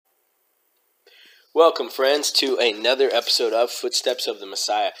Welcome, friends, to another episode of Footsteps of the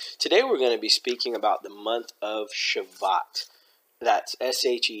Messiah. Today we're going to be speaking about the month of Shevat. That's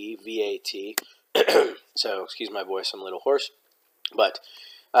S-H-E-V-A-T. So, excuse my voice, I'm a little hoarse. But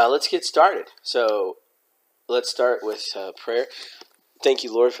let's get started. So, let's start with prayer. Thank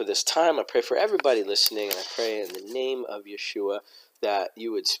you, Lord, for this time. I pray for everybody listening, and I pray in the name of Yeshua that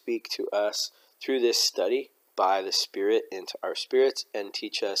you would speak to us through this study by the Spirit into our spirits and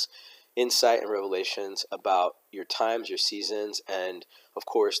teach us insight and revelations about your times, your seasons, and, of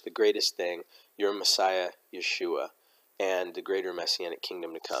course, the greatest thing, your Messiah, Yeshua, and the greater Messianic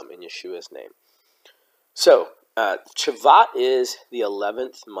kingdom to come, in Yeshua's name. So, Shevat is the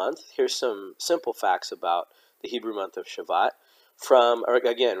 11th month. Here's some simple facts about the Hebrew month of Shevat.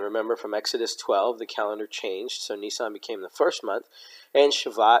 Remember from Exodus 12, the calendar changed, so Nisan became the first month, and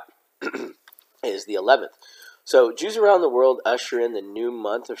Shevat is the 11th. So Jews around the world usher in the new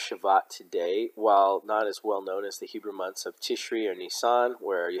month of Shevat today, while not as well known as the Hebrew months of Tishri or Nisan,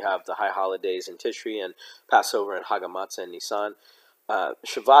 where you have the high holidays in Tishri and Passover and Hagamatzah in Nisan.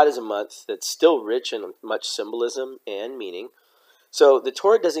 Shevat is a month that's still rich in much symbolism and meaning. So the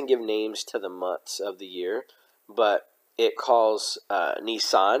Torah doesn't give names to the months of the year, but it calls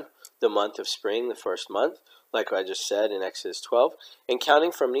Nisan the month of spring, the first month, like I just said in Exodus 12. And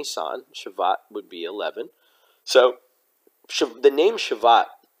counting from Nisan, Shevat would be 11. So the name Shevat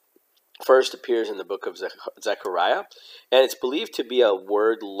first appears in the book of Zechariah, and it's believed to be a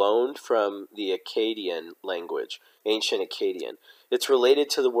word loaned from the Akkadian language, ancient Akkadian. It's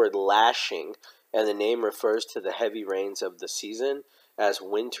related to the word lashing, and the name refers to the heavy rains of the season as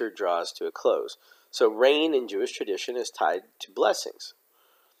winter draws to a close. So rain in Jewish tradition is tied to blessings.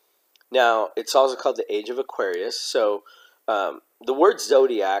 Now, it's also called the Age of Aquarius. So the word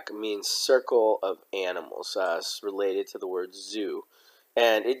zodiac means circle of animals. It's related to the word zoo.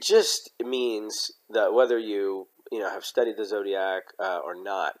 And it just means that whether you have studied the zodiac or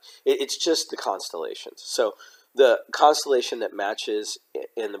not, it's just the constellations. So the constellation that matches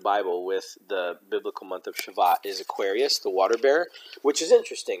in the Bible with the biblical month of Shevat is Aquarius, the water bearer, which is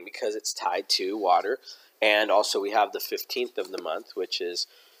interesting because it's tied to water. And also we have the 15th of the month, which is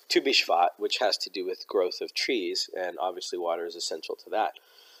Tu B'Shvat, which has to do with growth of trees, and obviously water is essential to that.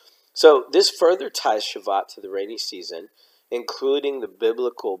 So this further ties Shevat to the rainy season, including the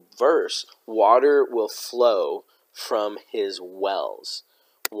biblical verse, water will flow from his wells.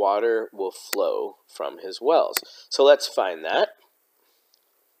 Water will flow from his wells. So let's find that.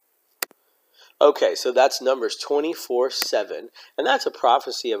 Okay, so that's Numbers 24:7, and that's a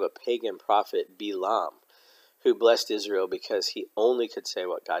prophecy of a pagan prophet, Balaam, who blessed Israel because he only could say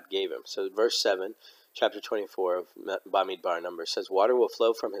what God gave him. So verse 7, chapter 24 of Bamidbar Numbers says, water will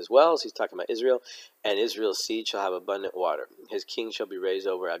flow from his wells. He's talking about Israel, and Israel's seed shall have abundant water. His king shall be raised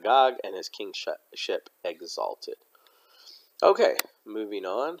over Agag, and his kingship exalted. Okay, moving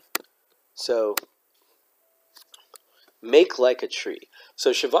on. So, make like a tree.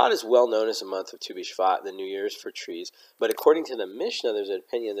 So Shevat is well known as a month of Tu B'Shvat, the New Year's for trees. But according to the Mishnah, there's an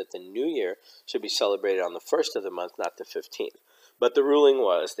opinion that the New Year should be celebrated on the 1st of the month, not the 15th. But the ruling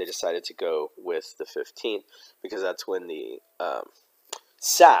was they decided to go with the 15th because that's when the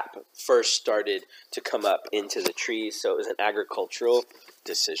sap first started to come up into the trees. So it was an agricultural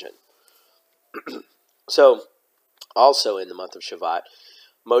decision. So also in the month of Shevat,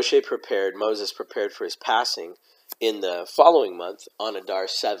 Moses prepared for his passing in the following month on Adar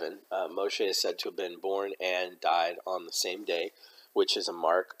 7. Moshe is said to have been born and died on the same day, which is a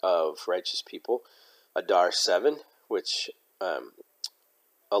mark of righteous people. Adar 7, which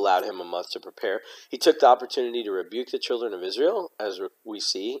allowed him a month to prepare. He took the opportunity to rebuke the children of Israel, as we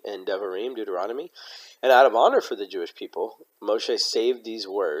see in Devarim, Deuteronomy. And out of honor for the Jewish people, Moshe saved these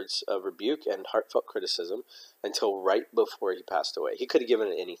words of rebuke and heartfelt criticism until right before he passed away. He could have given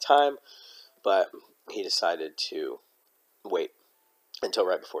it any time, but he decided to wait until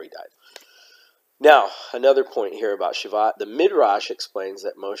right before he died. Now, another point here about Shevat. The Midrash explains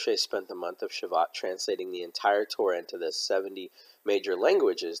that Moshe spent the month of Shevat translating the entire Torah into the 70 major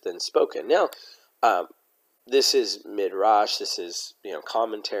languages then spoken. Now, this is Midrash. This is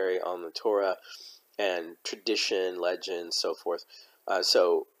commentary on the Torah and tradition, legends, so forth.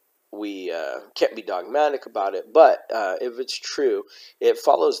 So we can't be dogmatic about it, but if it's true, it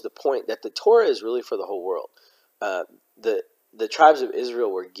follows the point that the Torah is really for the whole world. The tribes of Israel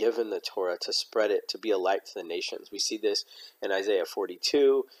were given the Torah to spread it, to be a light to the nations. We see this in Isaiah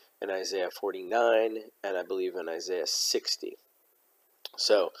 42, in Isaiah 49, and I believe in Isaiah 60.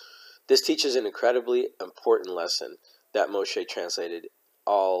 So this teaches an incredibly important lesson that Moshe translated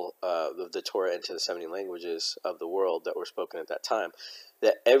all of the Torah into the 70 languages of the world that were spoken at that time,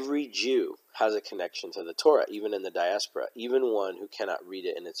 that every Jew has a connection to the Torah, even in the diaspora, even one who cannot read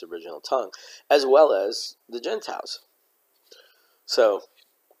it in its original tongue, as well as the Gentiles. So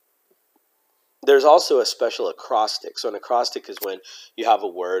there's also a special acrostic. So an acrostic is when you have a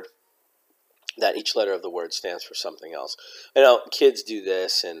word that each letter of the word stands for something else. You know, kids do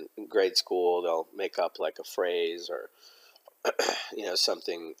this in grade school. They'll make up like a phrase or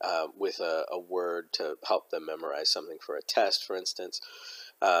something with a word to help them memorize something for a test, for instance.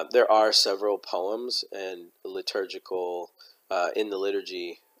 There are several poems and liturgical in the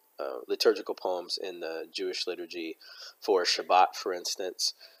liturgy, liturgical poems in the Jewish liturgy for Shabbat, for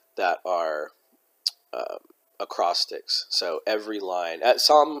instance, that are acrostics. So every line,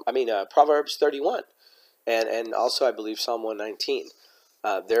 Proverbs 31, and also I believe Psalm 119,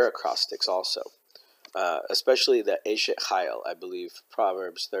 they're acrostics also. Especially the Eshet Chayil, I believe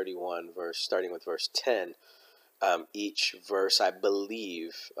Proverbs 31, starting with verse 10. Each verse, I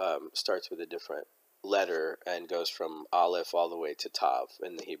believe, starts with a different letter and goes from Aleph all the way to Tav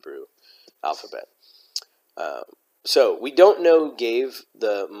in the Hebrew alphabet. So we don't know who gave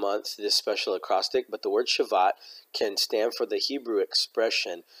the month this special acrostic, but the word Shevat can stand for the Hebrew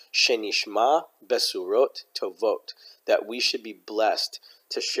expression Shenishma Besurot Tovot, that we should be blessed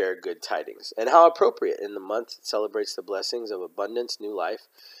to share good tidings. And how appropriate in the month it celebrates the blessings of abundance, new life,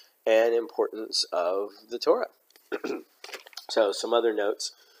 and importance of the Torah. So some other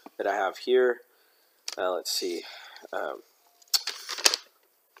notes that I have here. Let's see.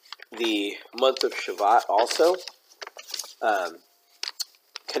 The month of Shevat also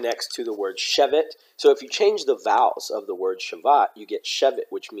connects to the word Shevet. So if you change the vowels of the word Shevat, you get Shevet,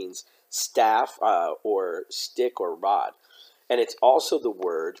 which means staff or stick or rod. And it's also the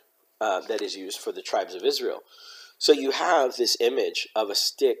word that is used for the tribes of Israel. So you have this image of a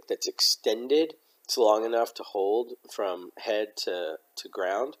stick that's extended. It's long enough to hold from head to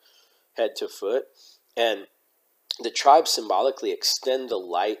ground, head to foot. And the tribes symbolically extend the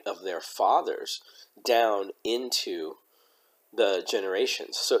light of their fathers down into the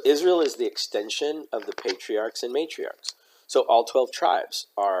generations. So Israel is the extension of the patriarchs and matriarchs. So all 12 tribes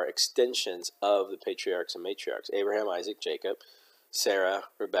are extensions of the patriarchs and matriarchs. Abraham, Isaac, Jacob, Sarah,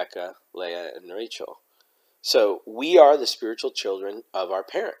 Rebekah, Leah, and Rachel. So we are the spiritual children of our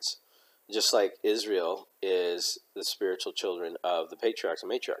parents, just like Israel is the spiritual children of the patriarchs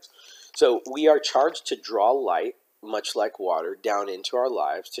and matriarchs. So we are charged to draw light, much like water, down into our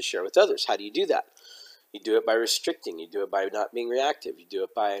lives to share with others. How do you do that? You do it by restricting. You do it by not being reactive. You do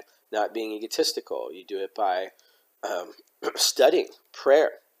it by not being egotistical. You do it by studying,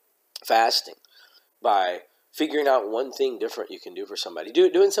 prayer, fasting, by figuring out one thing different you can do for somebody.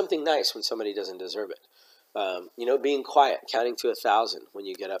 Doing something nice when somebody doesn't deserve it. Being quiet, counting to 1,000 when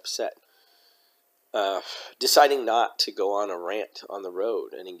you get upset. Deciding not to go on a rant on the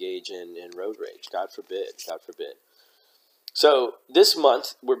road and engage in road rage. God forbid. God forbid. So this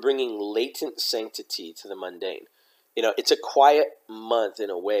month, we're bringing latent sanctity to the mundane. It's a quiet month in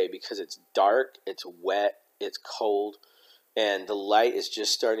a way because it's dark, it's wet, it's cold, and the light is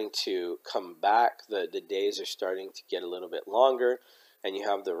just starting to come back. The days are starting to get a little bit longer, and you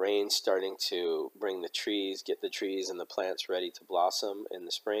have the rain starting to bring get the trees and the plants ready to blossom in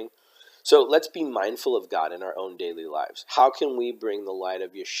the spring. So let's be mindful of God in our own daily lives. How can we bring the light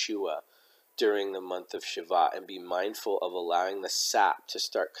of Yeshua during the month of Shevat and be mindful of allowing the sap to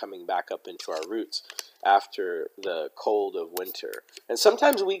start coming back up into our roots after the cold of winter? And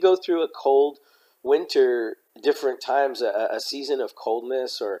sometimes we go through a cold winter different times, a season of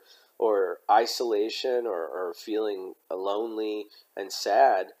coldness or isolation or feeling lonely and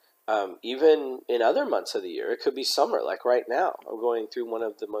sad. Even in other months of the year, it could be summer, like right now. I'm going through one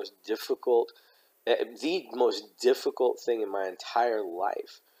of the most difficult thing in my entire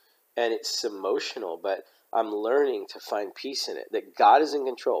life. And it's emotional, but I'm learning to find peace in it, that God is in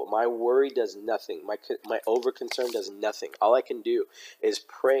control. My worry does nothing. My over-concern does nothing. All I can do is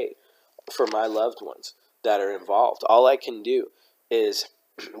pray for my loved ones that are involved. All I can do is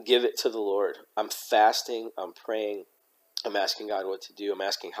give it to the Lord. I'm fasting. I'm praying. I'm asking God what to do. I'm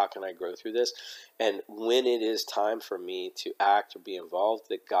asking how can I grow through this? And when it is time for me to act or be involved,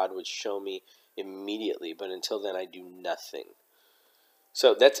 that God would show me immediately. But until then, I do nothing.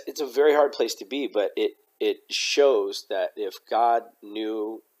 So it's a very hard place to be, but it shows that if God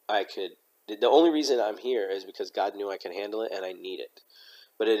knew I could, the only reason I'm here is because God knew I can handle it and I need it.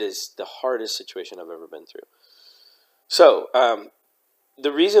 But it is the hardest situation I've ever been through. So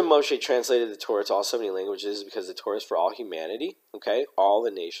the reason Moshe translated the Torah to all 70 languages is because the Torah is for all humanity, okay, all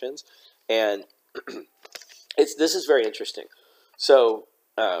the nations, and this is very interesting. So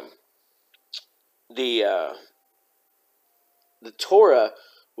the Torah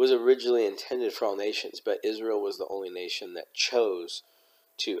was originally intended for all nations, but Israel was the only nation that chose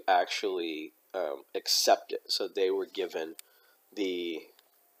to actually accept it. So they were given the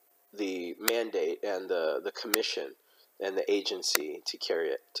mandate and the commission and the agency to carry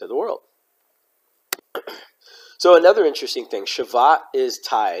it to the world. So another interesting thing, Shavat is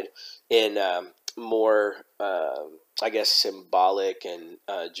tied in more, I guess, symbolic and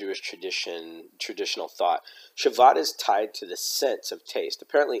Jewish traditional thought. Shavat is tied to the sense of taste.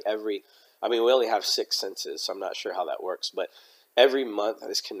 Apparently we only have 6 senses, so I'm not sure how that works, but every month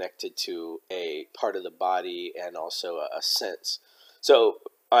is connected to a part of the body and also a sense. So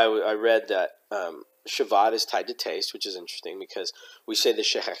I read that Shavat is tied to taste, which is interesting because we say the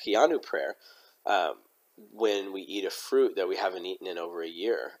Shehakianu prayer when we eat a fruit that we haven't eaten in over a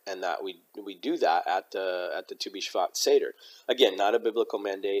year, and that we do that at the Tu B'Shvat Seder. Again, not a biblical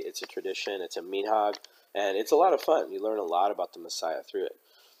mandate; it's a tradition, it's a minhag, and it's a lot of fun. You learn a lot about the Messiah through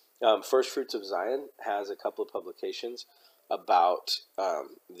it. First Fruits of Zion has a couple of publications about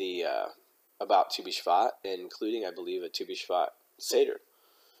about Tu B'Shvat, including, I believe, a Tu B'Shvat Seder.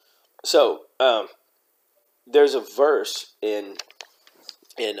 So there's a verse in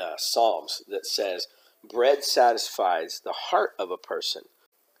Psalms that says, bread satisfies the heart of a person.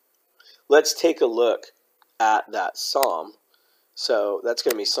 Let's take a look at that psalm. So that's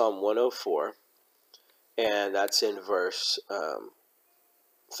going to be Psalm 104, and that's in verse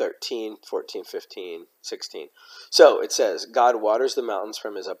 13, 14, 15, 16. So it says, God waters the mountains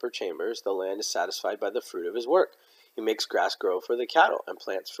from his upper chambers. The land is satisfied by the fruit of his work. He makes grass grow for the cattle and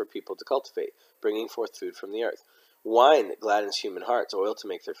plants for people to cultivate, bringing forth food from the earth. Wine that gladdens human hearts, oil to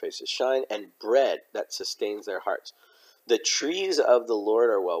make their faces shine, and bread that sustains their hearts. The trees of the Lord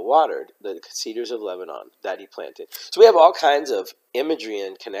are well watered, the cedars of Lebanon that he planted. So we have all kinds of imagery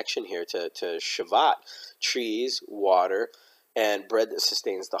and connection here to Shavat. Trees, water, and bread that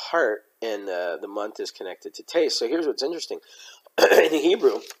sustains the heart, and the month is connected to taste. So here's what's interesting. In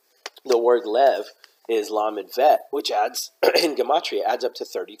Hebrew, the word lev is lamed vet, which adds, in Gematria, adds up to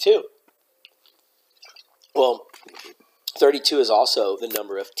 32. Well, 32 is also the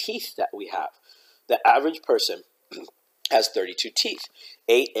number of teeth that we have. The average person has 32 teeth.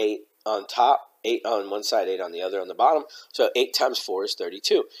 8 on top, 8 on one side, 8 on the other on the bottom. So 8 times 4 is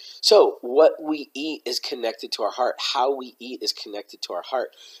 32. So what we eat is connected to our heart. How we eat is connected to our heart.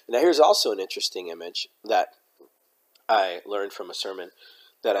 Now here's also an interesting image that I learned from a sermon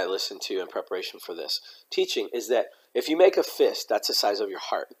that I listened to in preparation for this teaching, is that if you make a fist, that's the size of your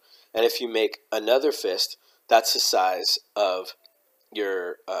heart. And if you make another fist, that's the size of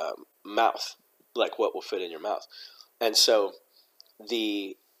your mouth, like what will fit in your mouth. And so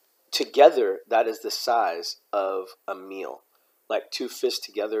together, that is the size of a meal. Like 2 fists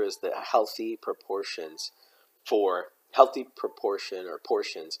together is the healthy proportion or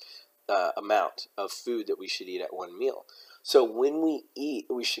portions amount of food that we should eat at one meal. So when we eat,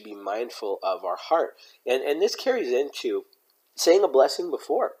 we should be mindful of our heart. And this carries into saying a blessing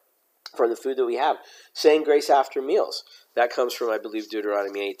before for the food that we have. Saying grace after meals. That comes from, I believe,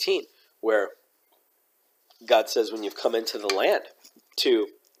 Deuteronomy 18, where God says when you've come into the land to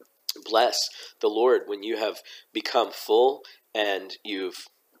bless the Lord, when you have become full and you've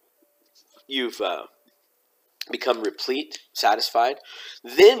become replete, satisfied,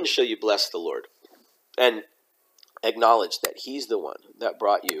 then shall you bless the Lord and acknowledge that he's the one that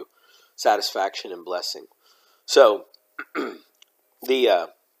brought you satisfaction and blessing. So the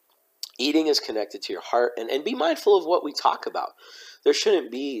eating is connected to your heart, and be mindful of what we talk about. There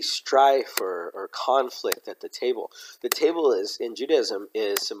shouldn't be strife or conflict at the table. The table in Judaism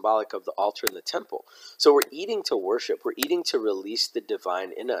is symbolic of the altar and the temple. So we're eating to worship. We're eating to release the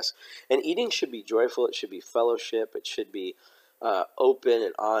divine in us. And eating should be joyful. It should be fellowship. It should be open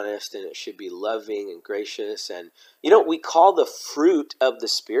and honest, and it should be loving and gracious. And, we call the fruit of the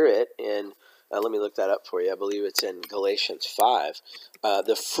Spirit in let me look that up for you. I believe it's in Galatians 5.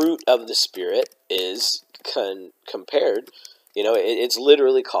 The fruit of the Spirit is compared. It's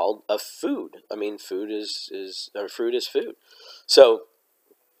literally called a food. I mean, fruit is food. So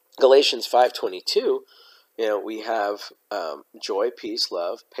Galatians 5:22. We have joy, peace,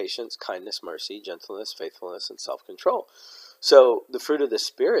 love, patience, kindness, mercy, gentleness, faithfulness, and self-control. So the fruit of the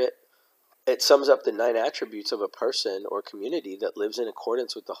Spirit, it sums up the 9 attributes of a person or community that lives in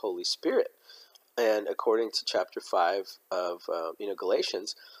accordance with the Holy Spirit. And according to chapter 5 of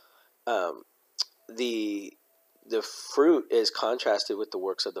Galatians, the fruit is contrasted with the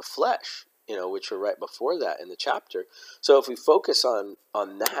works of the flesh, which are right before that in the chapter. So if we focus on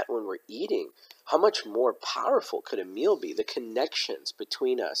that when we're eating, how much more powerful could a meal be? The connections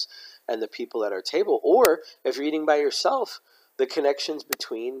between us and the people at our table. Or if you're eating by yourself, the connections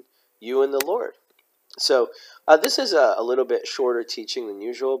between you and the Lord. So this is a little bit shorter teaching than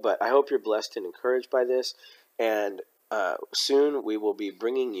usual, but I hope you're blessed and encouraged by this. And soon we will be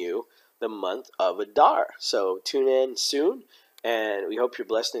bringing you the month of Adar. So tune in soon, and we hope you're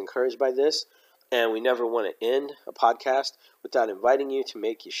blessed and encouraged by this. And we never want to end a podcast without inviting you to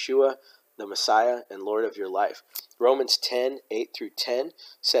make Yeshua the Messiah and Lord of your life. Romans 10:8-10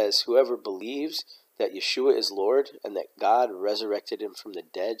 says, whoever believes that Yeshua is Lord and that God resurrected him from the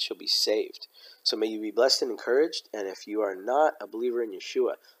dead shall be saved. So may you be blessed and encouraged. And if you are not a believer in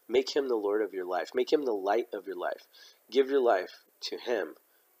Yeshua, make him the Lord of your life. Make him the light of your life. Give your life to him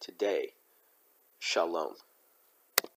today. Shalom.